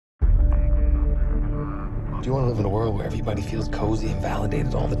Do you want to live in a world where everybody feels cozy and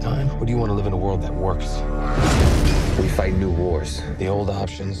validated all the time? Or do you want to live in a world that works? We fight new wars. The old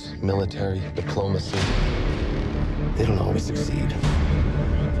options, military, diplomacy, they don't always succeed.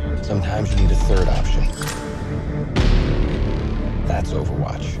 Sometimes you need a third option. That's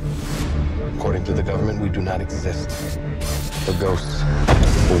Overwatch. According to the government, we do not exist. We're ghosts.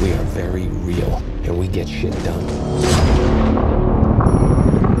 But we are very real, and we get shit done.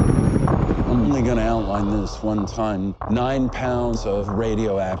 I'm only gonna outline this one time. 9 pounds of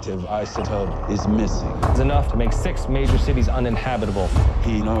radioactive isotope is missing. It's enough to make 6 major cities uninhabitable.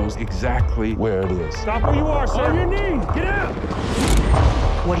 He knows exactly where it is. Stop where you are, sir. On your knees. Get out.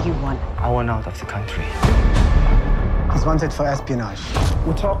 What do you want? I want out of the country. He's wanted for espionage.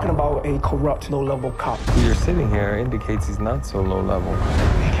 We're talking about a corrupt, low-level cop. You're sitting here indicates he's not so low-level.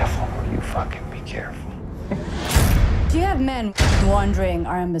 Be careful. You fucking be careful. Do you have men wandering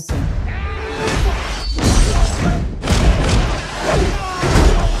our embassy?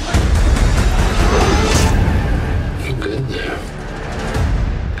 You good there?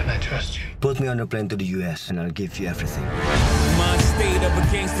 Can I trust you? Put me on a plane to the US and I'll give you everything. Mind state of a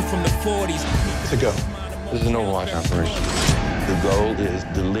gangster from the 40s. To go. This is an Overwatch operation. The goal is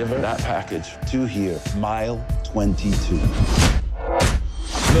deliver that package to here, mile 22.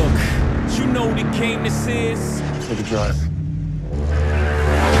 Look, you know the game this is. Take a drive.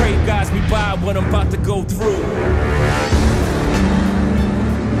 Pray guides me by what I'm about to go through.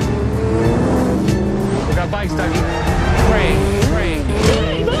 We got bikes, Dougie. Pray.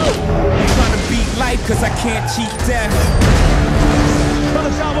 I'm trying to beat life cause I can't cheat death.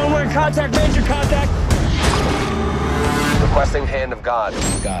 Brother Salvo, we're in contact. Major contact. Requesting hand of God.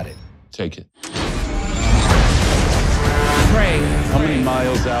 Got it. Take it. Pray. How many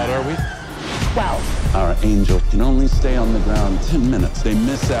miles out are we? 12. Our angel can only stay on the ground 10 minutes. They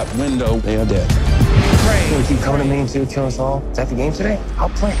miss that window, they are dead. Pray. You keep coming to me until you kill us all. Is that the game today? I'll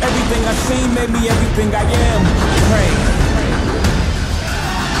play. Everything I've seen made me everything I am. Pray.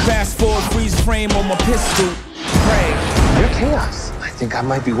 Fast forward, freeze frame on my pistol. Pray. You're chaos. I think I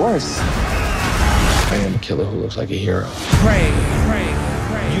might be worse. I am a killer who looks like a hero. Pray.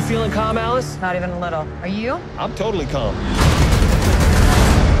 You feeling calm, Alice? Not even a little. Are you? I'm totally calm.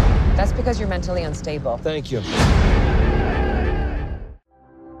 That's because you're mentally unstable. Thank you.